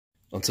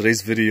On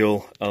today's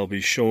video, I'll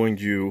be showing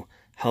you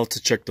how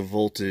to check the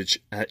voltage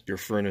at your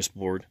furnace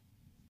board.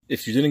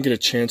 If you didn't get a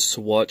chance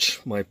to watch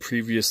my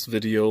previous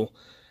video,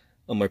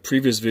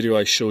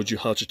 I showed you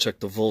how to check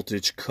the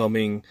voltage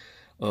coming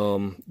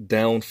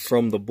down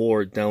from the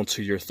board down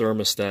to your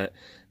thermostat,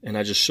 and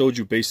I just showed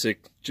you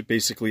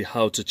basically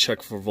how to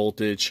check for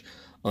voltage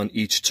on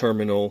each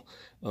terminal,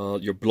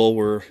 your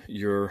blower,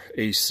 your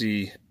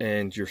AC,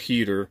 and your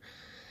heater.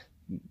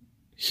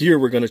 Here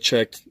we're going to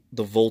check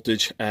the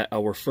voltage at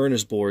our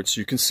furnace board. So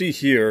you can see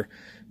here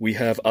we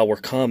have our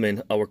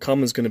common. Our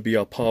common is going to be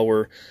our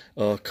power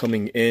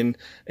coming in,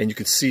 and you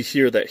can see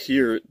here that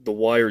here the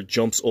wire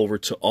jumps over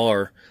to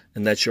R,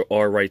 and that's your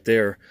R right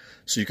there.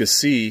 So you can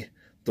see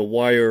the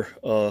wire,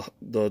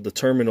 the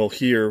terminal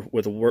here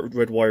where the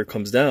red wire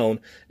comes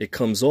down, it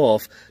comes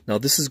off. Now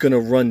this is going to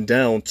run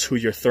down to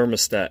your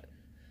thermostat.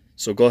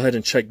 So go ahead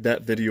and check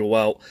that video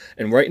out.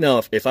 And right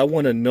now, if I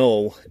want to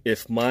know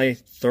if my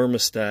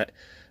thermostat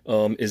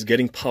is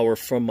getting power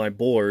from my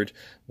board,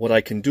 what I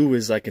can do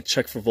is I can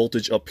check for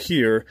voltage up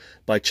here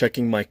by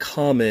checking my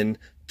common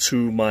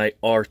to my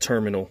R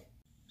terminal.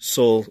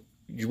 So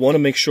you want to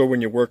make sure when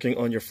you're working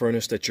on your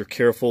furnace that you're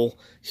careful.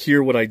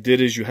 Here what I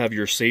did is you have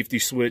your safety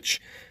switch.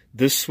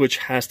 This switch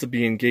has to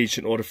be engaged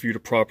in order for you to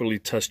properly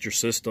test your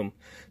system.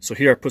 So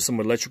here I put some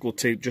electrical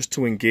tape just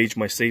to engage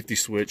my safety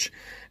switch,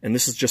 and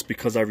this is just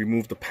because I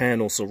removed the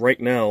panel. So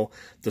right now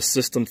the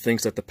system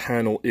thinks that the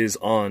panel is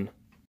on.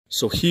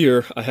 So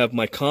here I have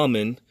my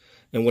common,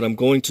 and what I'm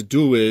going to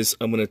do is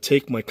I'm going to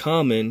take my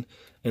common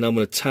and I'm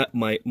going to tap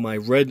my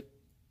red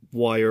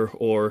wire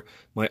or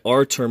my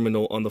R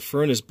terminal on the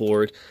furnace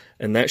board,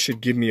 and that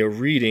should give me a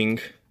reading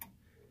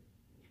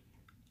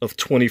of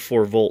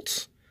 24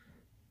 volts.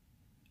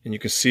 And you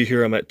can see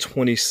here I'm at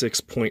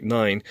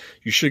 26.9.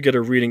 You should get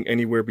a reading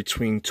anywhere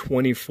between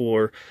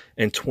 24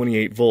 and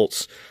 28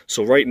 volts.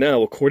 So right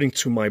now, according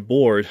to my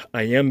board,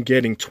 I am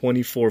getting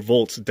 24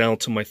 volts down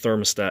to my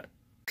thermostat.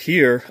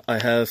 Here I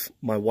have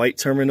my white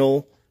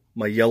terminal,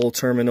 my yellow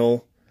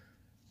terminal,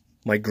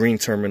 my green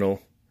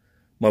terminal.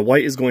 My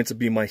white is going to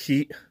be my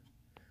heat,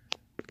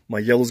 my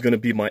yellow is going to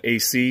be my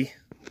AC,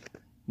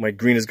 my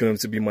green is going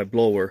to be my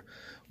blower.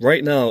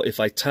 Right now,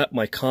 if I tap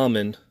my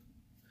common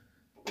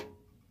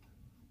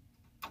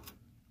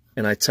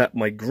and I tap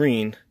my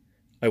green,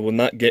 I will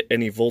not get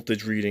any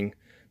voltage reading.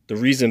 The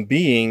reason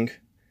being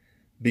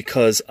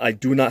because I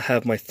do not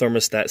have my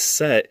thermostat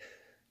set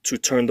to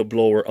turn the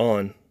blower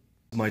on.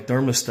 My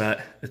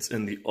thermostat, it's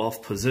in the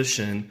off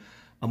position.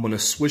 I'm going to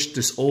switch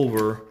this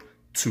over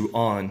to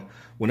on.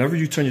 Whenever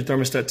you turn your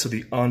thermostat to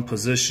the on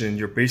position,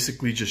 you're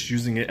basically just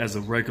using it as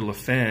a regular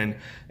fan,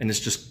 and it's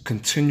just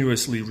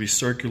continuously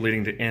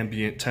recirculating the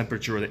ambient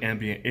temperature or the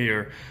ambient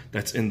air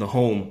that's in the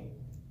home.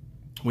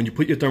 When you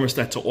put your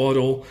thermostat to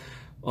auto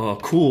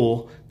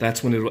cool,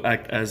 that's when it will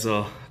act as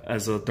a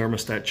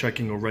thermostat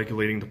checking or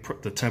regulating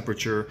the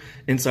temperature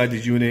inside the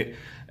unit,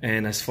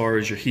 and as far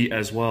as your heat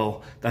as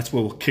well. That's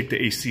what will kick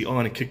the AC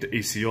on and kick the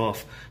AC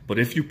off. But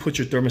if you put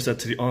your thermostat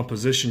to the on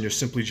position, you're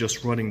simply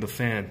just running the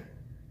fan.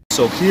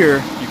 So here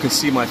you can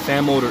see my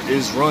fan motor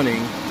is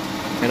running,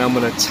 and I'm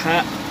going to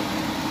tap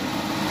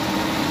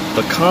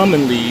the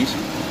common lead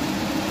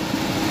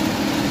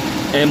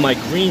and my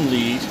green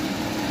lead,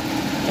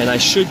 and I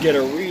should get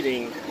a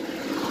reading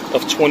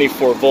of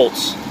 24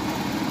 volts.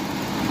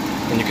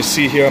 And you can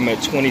see here I'm at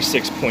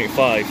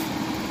 26.5.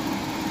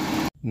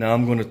 Now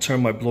I'm going to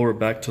turn my blower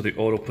back to the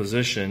auto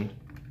position,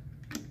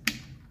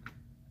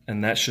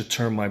 and that should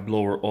turn my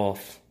blower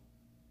off.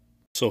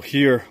 So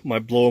here my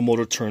blower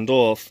motor turned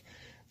off,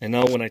 and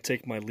now when I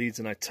take my leads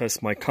and I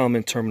test my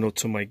common terminal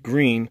to my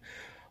green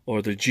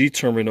or the G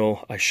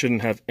terminal, I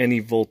shouldn't have any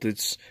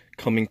voltage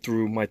coming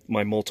through my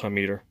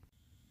multimeter.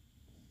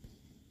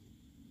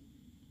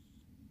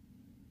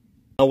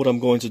 Now what I'm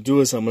going to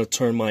do is I'm going to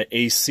turn my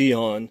AC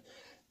on,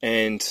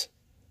 and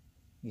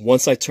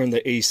once I turn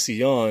the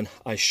AC on,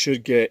 I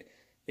should get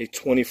a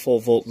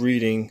 24 volt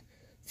reading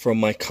from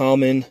my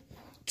common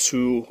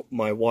to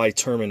my Y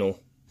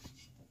terminal.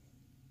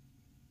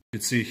 You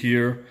can see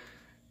here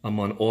I'm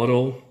on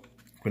auto.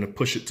 I'm going to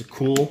push it to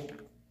cool.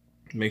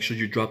 Make sure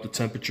you drop the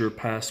temperature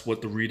past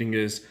what the reading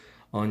is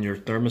on your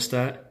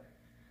thermostat,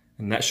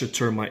 and that should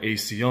turn my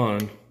AC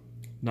on.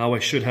 Now I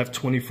should have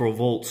 24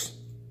 volts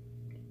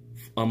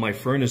on my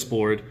furnace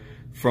board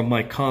from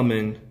my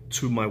common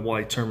to my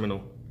Y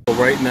terminal. So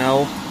right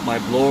now my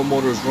blower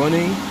motor is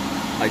running.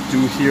 I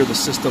do hear the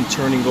system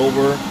turning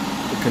over.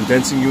 The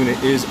condensing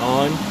unit is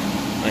on.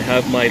 I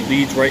have my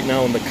leads right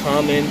now on the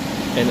common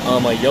and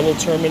on my yellow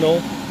terminal,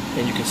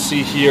 and you can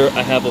see here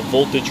I have a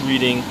voltage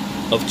reading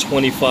of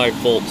 25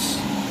 volts.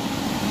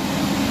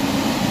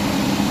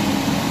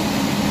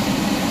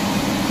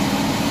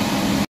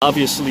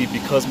 Obviously,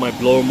 because my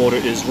blower motor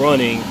is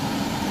running,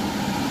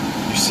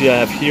 you see I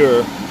have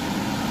here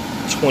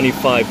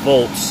 25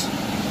 volts,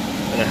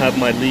 and I have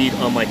my lead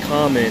on my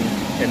common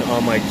and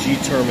on my G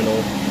terminal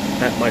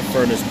at my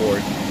furnace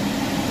board.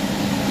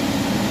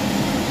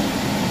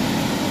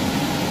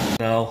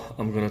 Now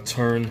I'm going to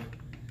turn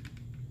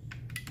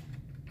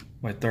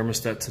my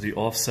thermostat to the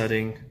off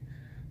setting.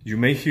 You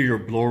may hear your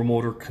blower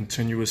motor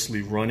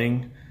continuously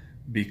running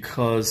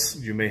because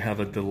you may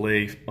have a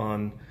delay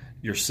on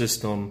your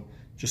system.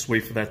 Just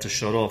wait for that to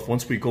shut off.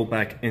 Once we go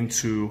back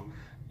into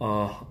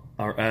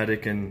our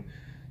attic and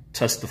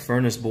test the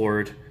furnace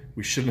board,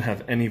 we shouldn't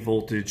have any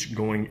voltage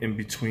going in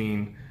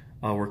between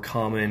our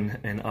common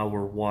and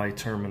our Y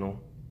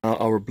terminal. Now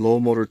our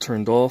blower motor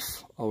turned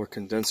off, our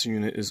condensing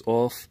unit is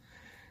off.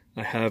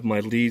 I have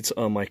my leads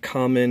on my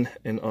common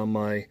and on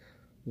my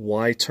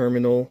Y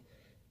terminal,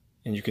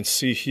 and you can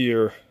see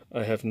here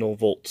I have no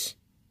volts.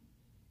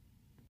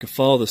 You can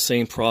follow the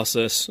same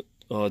process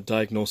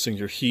diagnosing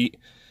your heat.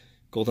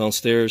 Go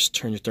downstairs,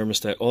 turn your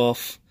thermostat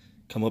off,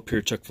 come up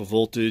here, check for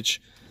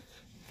voltage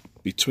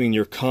between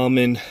your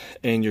common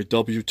and your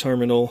W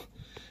terminal.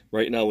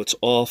 Right now it's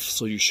off,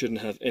 so you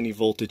shouldn't have any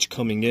voltage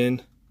coming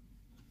in.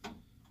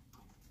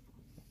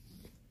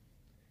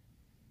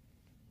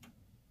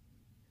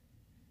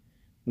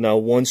 Now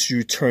once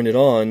you turn it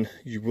on,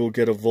 you will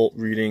get a volt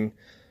reading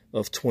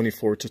of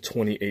 24 to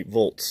 28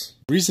 volts.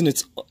 The reason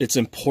it's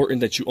important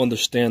that you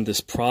understand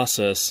this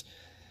process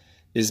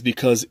is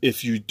because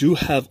if you do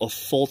have a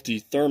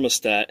faulty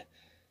thermostat,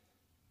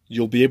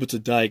 you'll be able to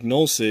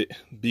diagnose it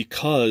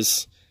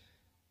because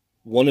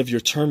one of your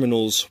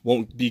terminals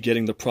won't be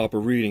getting the proper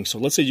reading. So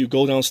let's say you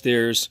go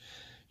downstairs,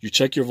 you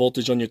check your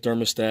voltage on your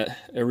thermostat,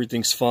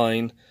 everything's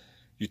fine,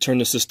 you turn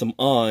the system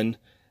on,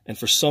 and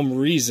for some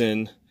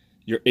reason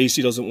your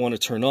AC doesn't want to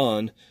turn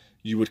on,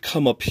 you would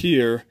come up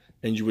here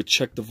and you would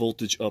check the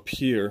voltage up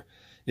here.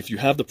 If you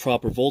have the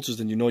proper voltage,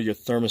 then you know your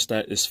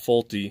thermostat is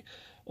faulty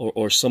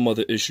or some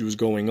other issues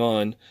going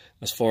on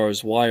as far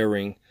as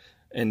wiring.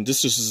 And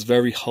this is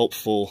very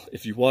helpful.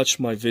 If you watch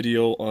my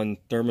video on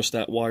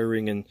thermostat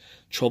wiring and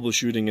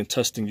troubleshooting and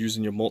testing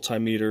using your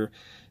multimeter,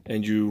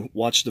 and you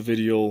watch the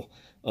video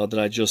that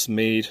I just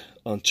made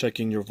on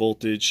checking your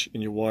voltage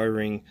and your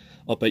wiring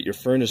up at your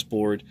furnace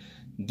board,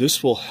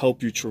 this will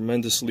help you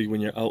tremendously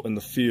when you're out in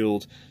the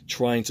field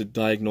trying to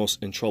diagnose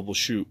and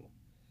troubleshoot.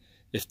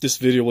 If this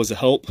video was a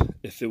help,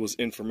 if it was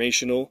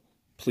informational,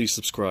 please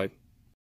subscribe.